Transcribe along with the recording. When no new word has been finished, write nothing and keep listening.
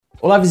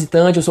Olá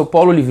visitante, eu sou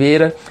Paulo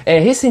Oliveira.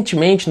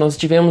 Recentemente nós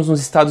estivemos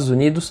nos Estados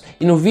Unidos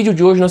e no vídeo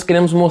de hoje nós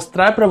queremos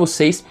mostrar para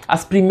vocês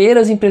as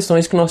primeiras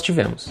impressões que nós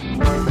tivemos.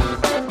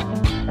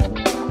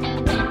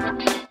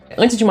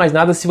 Antes de mais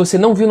nada, se você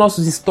não viu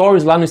nossos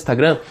stories lá no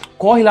Instagram,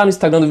 corre lá no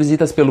Instagram do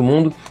Visitas pelo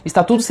Mundo.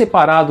 Está tudo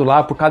separado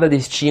lá por cada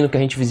destino que a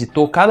gente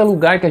visitou, cada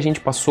lugar que a gente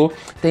passou,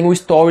 tem o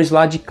stories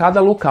lá de cada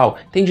local.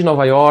 Tem de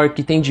Nova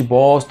York, tem de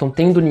Boston,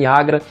 tem do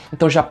Niágara.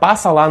 Então já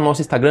passa lá no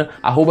nosso Instagram,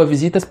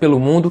 @Visitas pelo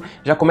Mundo.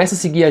 Já começa a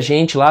seguir a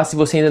gente lá, se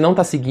você ainda não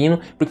está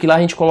seguindo, porque lá a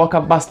gente coloca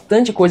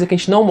bastante coisa que a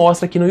gente não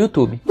mostra aqui no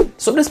YouTube.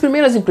 Sobre as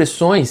primeiras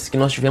impressões que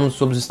nós tivemos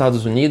sobre os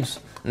Estados Unidos,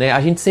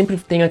 a gente sempre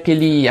tem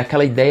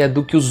aquela ideia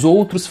do que os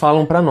outros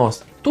falam para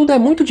nós. Tudo é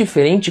muito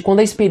diferente quando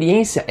a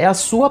experiência é a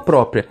sua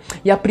própria.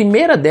 E a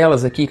primeira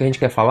delas aqui que a gente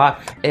quer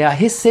falar é a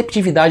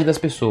receptividade das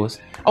pessoas.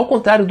 Ao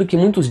contrário do que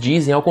muitos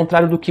dizem, ao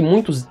contrário do que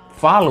muitos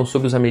falam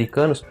sobre os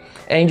americanos,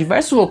 em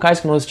diversos locais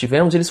que nós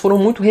estivemos, eles foram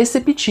muito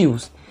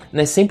receptivos.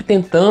 Sempre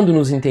tentando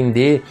nos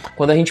entender.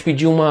 Quando a gente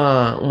pediu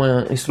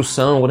uma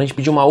instrução, quando a gente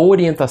pediu uma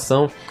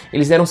orientação,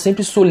 eles eram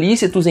sempre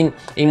solícitos em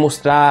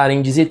mostrar,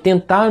 em dizer,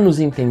 tentar nos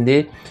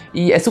entender.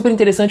 E é super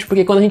interessante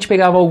porque quando a gente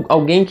pegava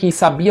alguém que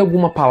sabia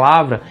alguma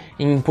palavra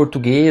em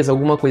português,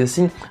 alguma coisa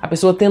assim, a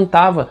pessoa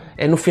tentava,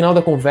 no final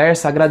da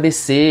conversa,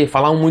 agradecer,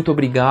 falar um muito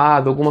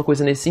obrigado, alguma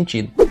coisa nesse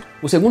sentido.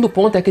 O segundo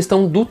ponto é a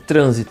questão do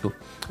trânsito.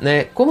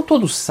 Como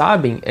todos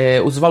sabem,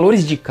 os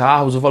valores de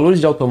carros, os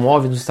valores de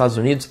automóveis nos Estados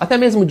Unidos, até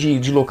mesmo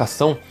de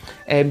locação,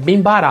 é bem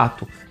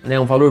barato,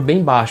 um valor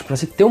bem baixo. Para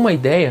você ter uma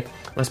ideia,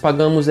 nós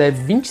pagamos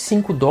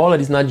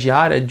 $25 na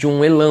diária de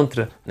um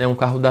Elantra, um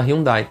carro da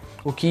Hyundai,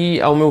 o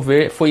que, ao meu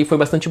ver, foi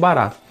bastante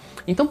barato.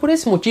 Então, por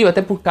esse motivo,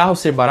 até por carro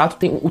ser barato,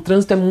 o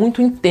trânsito é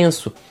muito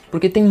intenso,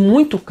 porque tem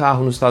muito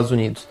carro nos Estados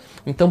Unidos.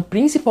 Então,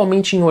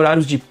 principalmente em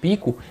horários de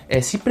pico,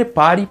 se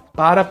prepare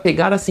para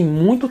pegar assim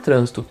muito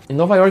trânsito. Em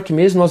Nova York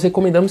mesmo, nós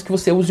recomendamos que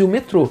você use o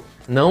metrô.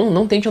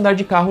 Não tente andar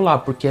de carro lá,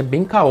 porque é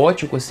bem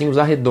caótico assim, os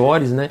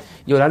arredores,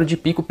 e horário de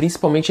pico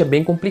principalmente é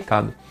bem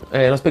complicado.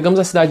 Nós pegamos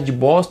a cidade de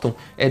Boston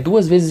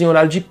 2 vezes em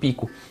horário de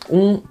pico.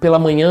 Um pela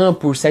manhã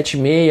por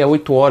 7h30,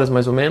 8 horas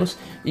mais ou menos,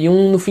 e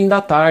um no fim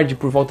da tarde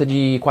por volta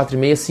de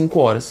 4h30, 5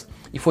 horas.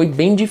 E foi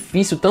bem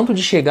difícil, tanto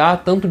de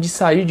chegar, tanto de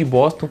sair de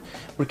Boston,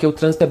 porque o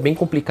trânsito é bem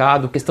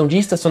complicado, a questão de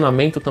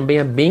estacionamento também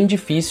é bem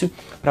difícil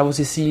para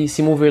você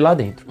se mover lá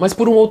dentro. Mas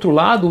por um outro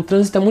lado, o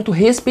trânsito é muito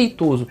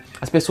respeitoso,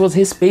 as pessoas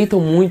respeitam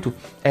muito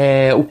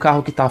o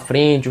carro que está à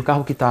frente, o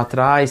carro que está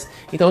atrás.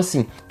 Então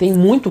assim, tem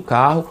muito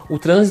carro, o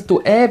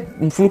trânsito é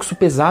um fluxo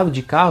pesado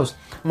de carros,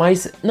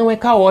 mas não é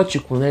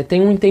caótico, tem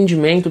um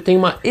entendimento, tem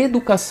uma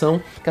educação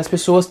que as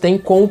pessoas têm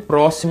com o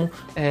próximo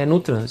no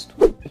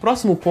trânsito. O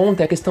próximo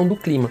ponto é a questão do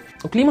clima.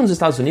 O clima nos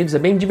Estados Unidos é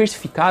bem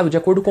diversificado de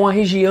acordo com a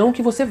região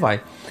que você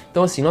vai.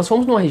 Então assim, nós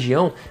fomos numa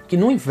região que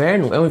no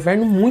inverno é um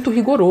inverno muito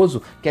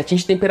rigoroso, que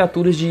atinge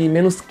temperaturas de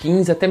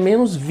 -15 até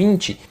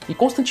 -20. E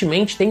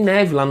constantemente tem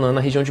neve lá na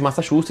região de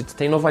Massachusetts,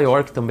 tem Nova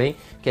York também,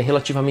 que é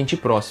relativamente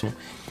próximo.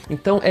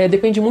 Então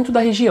depende muito da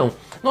região.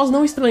 Nós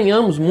não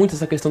estranhamos muito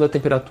essa questão da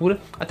temperatura,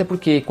 até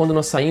porque quando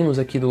nós saímos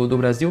aqui do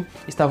Brasil,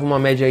 estava uma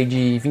média aí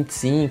de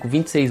 25,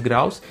 26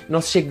 graus.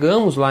 Nós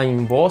chegamos lá em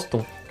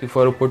Boston, que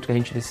foi o aeroporto que a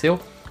gente desceu,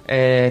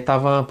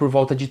 estava por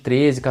volta de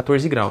 13,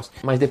 14 graus.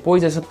 Mas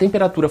depois essa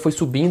temperatura foi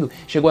subindo,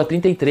 chegou a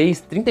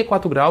 33,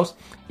 34 graus.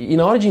 E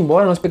na hora de ir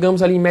embora nós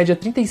pegamos ali em média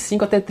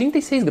 35 até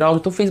 36 graus.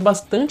 Então fez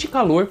bastante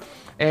calor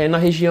na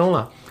região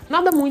lá.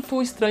 Nada muito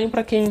estranho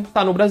para quem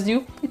está no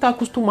Brasil e está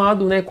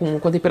acostumado com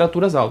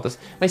temperaturas altas.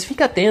 Mas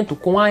fique atento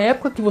com a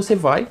época que você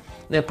vai,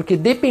 porque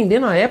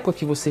dependendo da época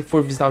que você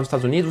for visitar os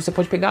Estados Unidos, você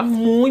pode pegar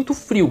muito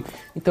frio.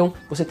 Então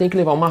você tem que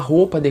levar uma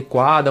roupa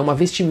adequada, uma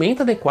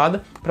vestimenta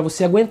adequada para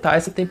você aguentar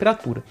essa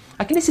temperatura.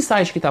 Aqui nesse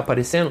site que está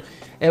aparecendo,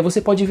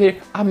 você pode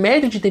ver a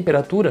média de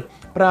temperatura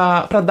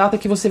para a data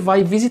que você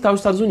vai visitar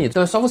os Estados Unidos.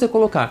 Então é só você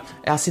colocar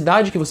a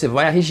cidade que você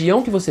vai, a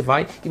região que você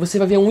vai, e você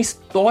vai ver um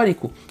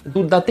histórico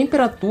da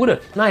temperatura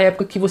na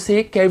época que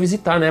você quer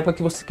visitar, na época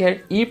que você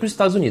quer ir para os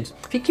Estados Unidos.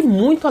 Fique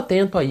muito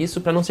atento a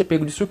isso para não ser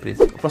pego de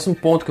surpresa. O próximo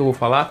ponto que eu vou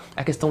falar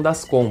é a questão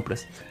das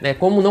compras.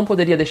 Como não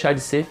poderia deixar de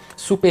ser,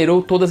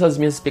 superou todas as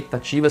minhas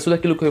expectativas, tudo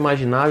aquilo que eu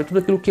imaginava e tudo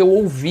aquilo que eu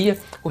ouvia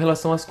com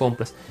relação às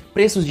compras.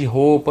 Preços de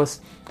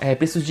roupas,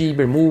 preços de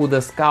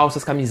bermudas,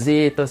 calças,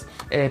 camisetas,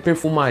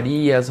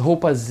 perfumarias,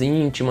 roupas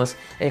íntimas,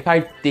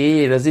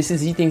 carteiras,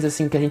 esses itens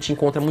assim que a gente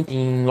encontra muito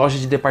em lojas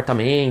de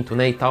departamento,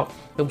 e tal.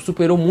 Então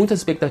superou muitas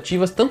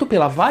expectativas, tanto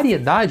pela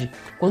variedade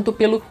quanto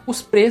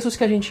pelos preços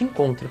que a gente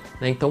encontra,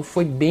 Então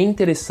foi bem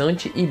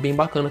interessante e bem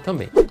bacana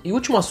também. E o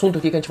último assunto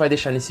aqui que a gente vai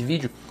deixar nesse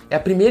vídeo é a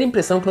primeira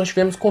impressão que nós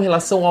tivemos com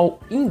relação ao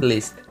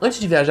inglês. Antes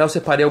de viajar eu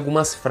separei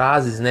algumas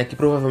frases, que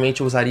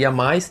provavelmente eu usaria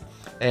mais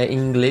em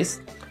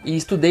inglês. E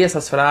estudei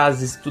essas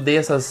frases, estudei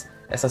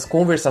essas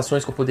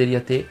conversações que eu poderia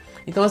ter.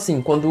 Então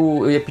assim,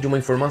 quando eu ia pedir uma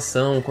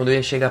informação, quando eu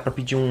ia chegar para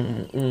pedir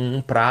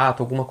um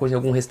prato, alguma coisa em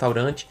algum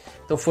restaurante,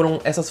 então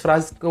foram essas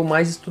frases que eu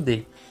mais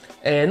estudei.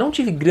 Não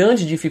tive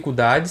grandes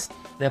dificuldades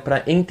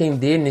para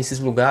entender nesses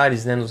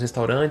lugares, nos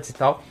restaurantes e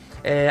tal.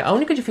 A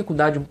única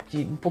dificuldade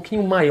um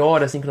pouquinho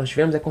maior assim que nós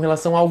tivemos é com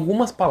relação a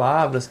algumas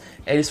palavras.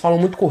 Eles falam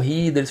muito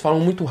corrida, eles falam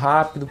muito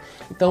rápido.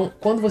 Então,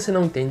 quando você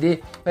não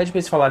entender, pede para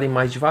eles falarem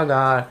mais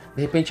devagar,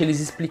 de repente eles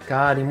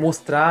explicarem,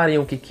 mostrarem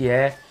o que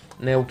é,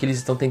 né, o que eles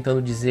estão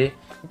tentando dizer.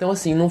 Então,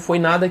 assim, não foi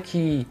nada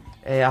que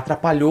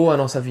atrapalhou a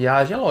nossa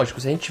viagem. É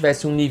lógico, se a gente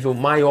tivesse um nível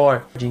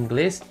maior de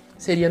inglês,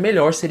 seria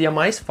melhor, seria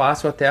mais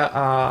fácil até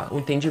o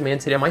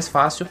entendimento, seria mais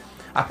fácil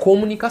a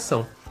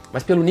comunicação.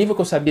 Mas pelo nível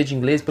que eu sabia de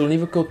inglês, pelo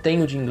nível que eu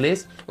tenho de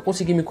inglês, eu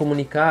consegui me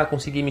comunicar,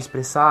 consegui me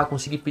expressar,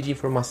 consegui pedir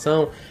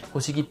informação,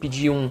 consegui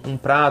pedir um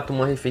prato,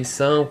 uma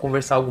refeição,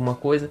 conversar alguma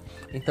coisa.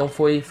 Então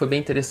foi bem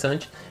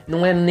interessante.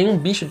 Não é nenhum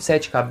bicho de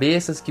 7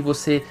 cabeças que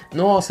você,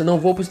 nossa, não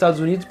vou para os Estados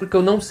Unidos porque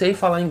eu não sei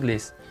falar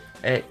inglês.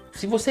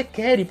 Se você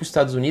quer ir para os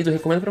Estados Unidos, eu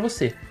recomendo para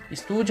você.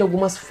 Estude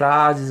algumas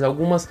frases,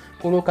 algumas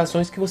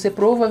colocações que você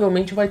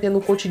provavelmente vai ter no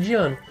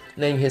cotidiano,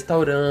 né, em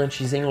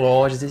restaurantes, em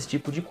lojas, esse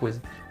tipo de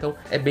coisa. Então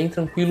é bem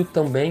tranquilo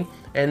também,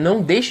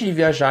 não deixe de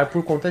viajar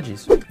por conta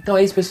disso. Então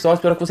é isso, pessoal,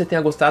 espero que você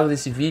tenha gostado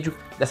desse vídeo,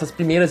 dessas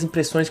primeiras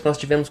impressões que nós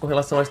tivemos com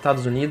relação aos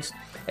Estados Unidos.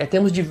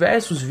 Temos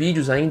diversos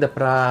vídeos ainda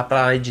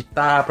para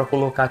editar, para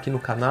colocar aqui no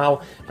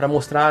canal, para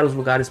mostrar os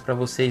lugares para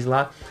vocês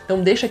lá.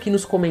 Então deixa aqui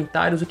nos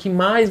comentários o que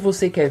mais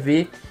você quer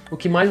ver, o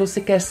que mais você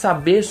quer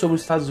saber sobre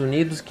os Estados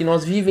Unidos, que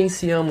nós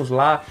vivenciamos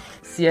lá,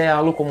 se é a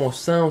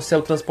locomoção, se é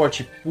o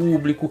transporte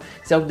público,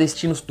 se é os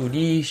destinos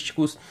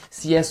turísticos,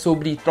 se é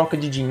sobre troca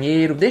de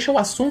dinheiro. Deixa o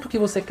assunto que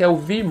você quer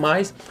ouvir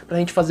mais pra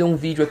gente fazer um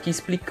vídeo aqui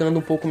explicando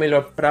um pouco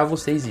melhor pra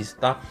vocês isso,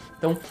 tá?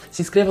 Então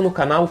se inscreva no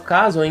canal,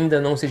 caso ainda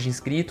não seja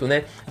inscrito,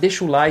 né?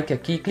 Deixa o like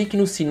aqui, clique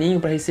no sininho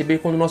para receber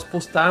quando nós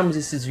postarmos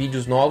esses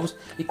vídeos novos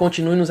e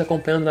continue nos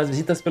acompanhando nas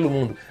visitas pelo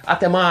mundo.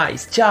 Até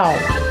mais, tchau!